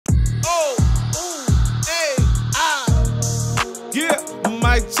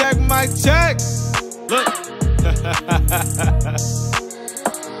Mic check, mic check. Look.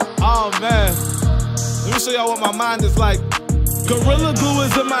 Oh man, let me show y'all what my mind is like. Gorilla glue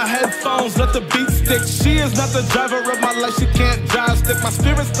is in my headphones, let the beat stick. She is not the driver of my life, she can't drive stick. My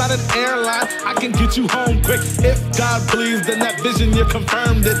spirit's not an airline, I can get you home quick. If God bleeds, then that vision, you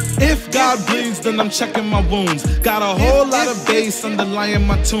confirmed it. If God bleeds, then I'm checking my wounds. Got a whole lot of bass underlying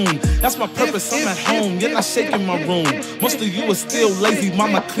my tune. That's my purpose, I'm at home, you're not shaking my room. Most of you are still lazy,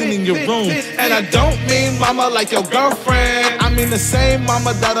 mama cleaning your room. And I don't mean mama like your girlfriend. I mean the same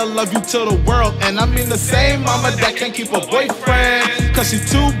mama that'll love you till the world. And I mean the same mama that can't keep a boyfriend. Cause she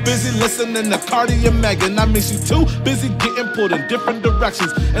too busy listening to Cardi and Megan. I mean she too busy getting pulled in different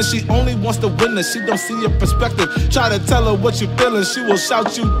directions. And she only wants to witness, she don't see your perspective. Try to tell her what you're feeling, she will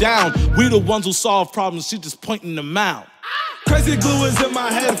shout you down. We the ones who solve problems, she just pointing them out. Crazy glue is in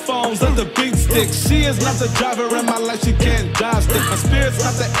my headphones, let the beat stick. She is not the driver in my life, she can't drive stick. My spirit's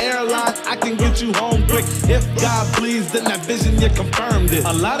not the airline, I can get you home quick. If God bleeds, then that vision, you confirmed it.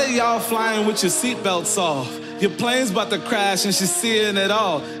 A lot of y'all flying with your seatbelts off. Your plane's about to crash and she's seeing it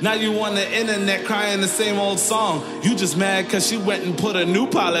all. Now you on the internet crying the same old song. You just mad cause she went and put a new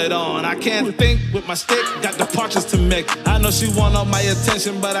pilot on. I can't think with my stick, got departures to make. I know she want all my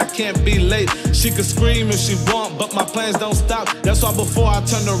attention, but I can't be late. She could scream if she want, but my plans don't stop. That's why before I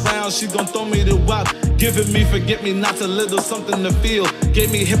turn around, she gon' throw me the wop. Giving me forget-me-nots, a little something to feel.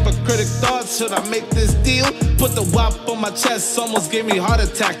 Gave me hypocritic thoughts, should I make this deal? Put the wop on my chest, almost gave me heart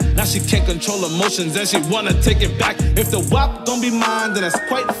attack. Now she can't control emotions and she wanna take it back. If the wop gon' be mine, then that's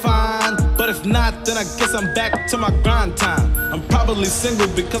quite fine. But if not, then I guess I'm back to my grind time. I'm probably single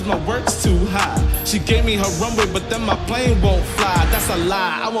because my work's too high. She gave me her runway, but then my plane won't fly. That's a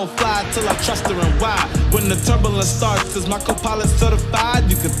lie, I won't fly till I trust her and why. When the turbulence starts, is my co-pilot certified?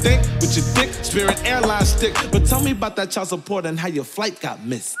 You can think with your dick, Spirit Airlines stick. But tell me about that child support and how your flight got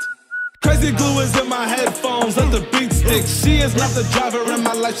missed. Crazy glue is in my headphones, let the beat stick. She is not the driver in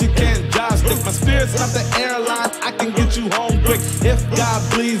my life, she can't drive stick. My spirit's not the airline, I can get you home quick. If God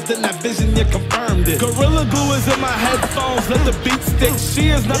bleeds, then that vision, you confirmed it. Gorilla glue is in my headphones, let the beat stick. She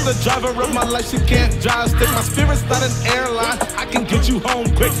is not the driver of my life, she can't drive stick. My spirit's not an airline, I can get you home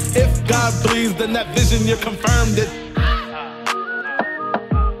quick. If God bleeds, then that vision, you confirmed it.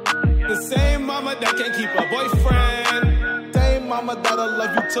 The same mama that can't keep a boyfriend. Same mama that'll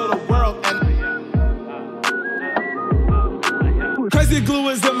love you to the world. And crazy glue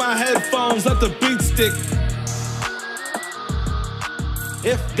is in my headphones, let the beat stick.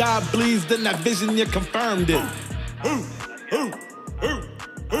 If God bleeds, then that vision, you confirmed it.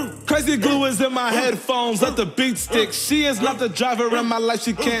 Crazy glue is in my headphones, let the beat stick. She is not the driver in my life,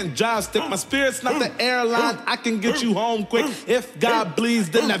 she can't drive stick. My spirit's not the airline, I can get you home quick. If God bleeds,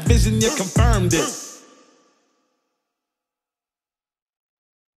 then that vision, you confirmed it.